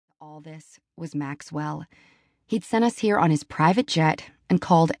all this was Maxwell. He'd sent us here on his private jet and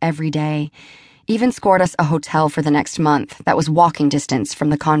called every day, even scored us a hotel for the next month that was walking distance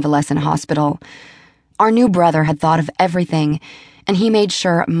from the convalescent hospital. Our new brother had thought of everything, and he made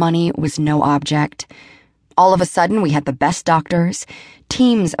sure money was no object. All of a sudden, we had the best doctors,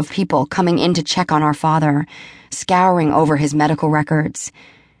 teams of people coming in to check on our father, scouring over his medical records.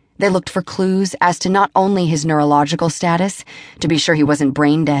 They looked for clues as to not only his neurological status, to be sure he wasn't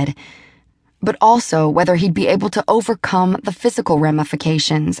brain dead, but also whether he'd be able to overcome the physical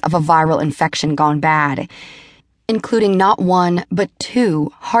ramifications of a viral infection gone bad, including not one, but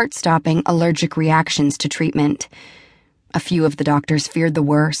 2 heart-stopping allergic reactions to treatment. A few of the doctors feared the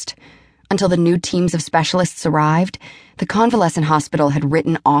worst. Until the new teams of specialists arrived, the convalescent hospital had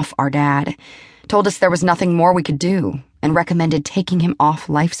written off our dad, told us there was nothing more we could do, and recommended taking him off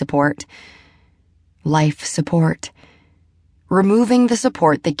life support. Life support. Removing the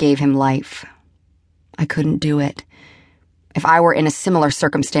support that gave him life. I couldn't do it. If I were in a similar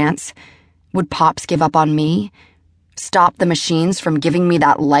circumstance, would Pops give up on me? Stop the machines from giving me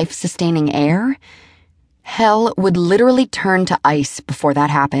that life-sustaining air? Hell would literally turn to ice before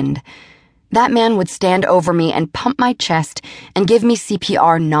that happened. That man would stand over me and pump my chest and give me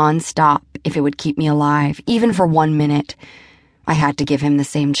CPR non-stop if it would keep me alive, even for 1 minute. I had to give him the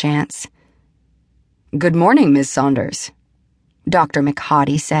same chance. "Good morning, Miss Saunders," Dr.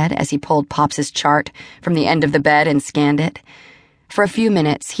 McHottie said as he pulled Pops's chart from the end of the bed and scanned it. For a few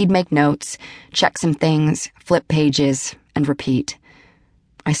minutes, he'd make notes, check some things, flip pages, and repeat.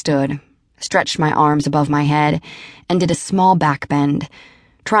 I stood, stretched my arms above my head, and did a small back bend,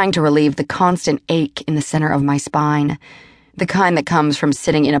 trying to relieve the constant ache in the center of my spine, the kind that comes from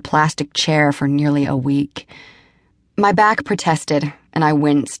sitting in a plastic chair for nearly a week. My back protested, and I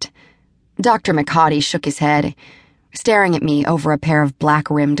winced. Dr. McHottie shook his head, staring at me over a pair of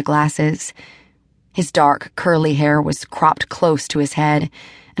black-rimmed glasses. His dark, curly hair was cropped close to his head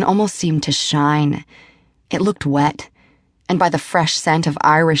and almost seemed to shine. It looked wet, and by the fresh scent of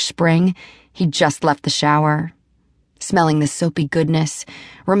Irish spring, he'd just left the shower. Smelling the soapy goodness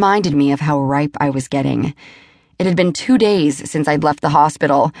reminded me of how ripe I was getting. It had been 2 days since I'd left the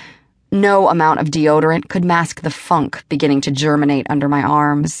hospital. No amount of deodorant could mask the funk beginning to germinate under my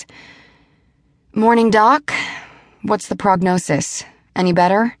arms. "Morning, Doc. What's the prognosis? Any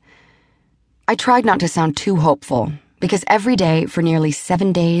better?" I tried not to sound too hopeful, because every day for nearly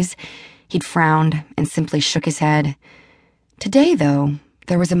 7 days, he'd frowned and simply shook his head. Today, though,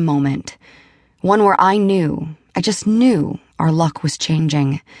 there was a moment. One where I just knew our luck was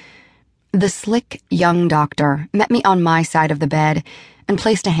changing. The slick, young doctor met me on my side of the bed and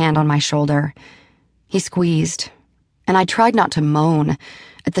placed a hand on my shoulder. He squeezed, and I tried not to moan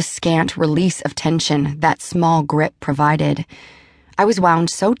at the scant release of tension that small grip provided. I was wound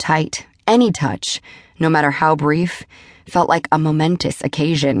so tight, any touch, no matter how brief, felt like a momentous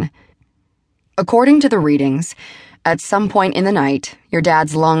occasion. "According to the readings, at some point in the night, your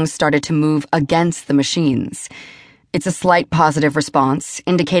dad's lungs started to move against the machines. It's a slight positive response,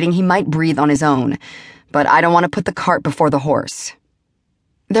 indicating he might breathe on his own, but I don't want to put the cart before the horse."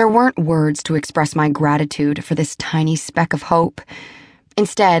 There weren't words to express my gratitude for this tiny speck of hope.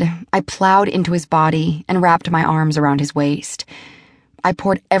 Instead, I plowed into his body and wrapped my arms around his waist. I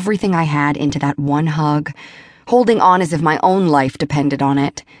poured everything I had into that one hug, holding on as if my own life depended on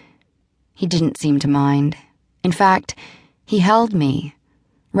it. He didn't seem to mind. In fact, he held me,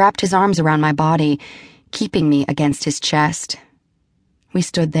 wrapped his arms around my body, keeping me against his chest. We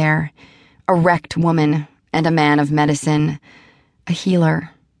stood there, a wrecked woman and a man of medicine, a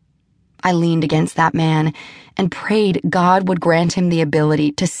healer. I leaned against that man and prayed God would grant him the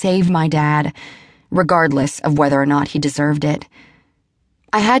ability to save my dad, regardless of whether or not he deserved it.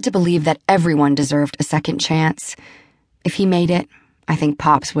 I had to believe that everyone deserved a second chance. If he made it, I think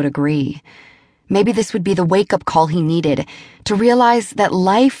Pops would agree. Maybe this would be the wake-up call he needed to realize that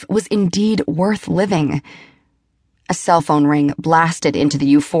life was indeed worth living. A cell phone ring blasted into the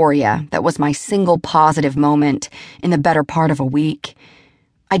euphoria that was my single positive moment in the better part of a week.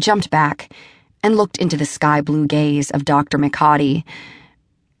 I jumped back and looked into the sky-blue gaze of Dr. McHottie.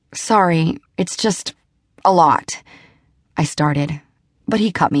 "Sorry, it's just a lot," I started, but he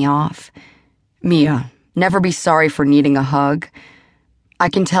cut me off. "Mia, never be sorry for needing a hug. I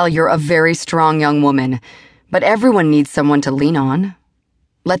can tell you're a very strong young woman, but everyone needs someone to lean on.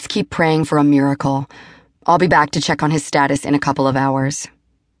 Let's keep praying for a miracle. I'll be back to check on his status in a couple of hours."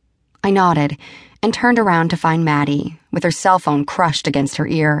 I nodded and turned around to find Maddie, with her cell phone crushed against her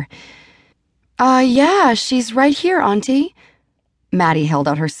ear. Yeah, she's right here, Auntie." Maddie held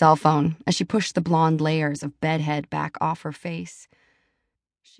out her cell phone as she pushed the blonde layers of bedhead back off her face.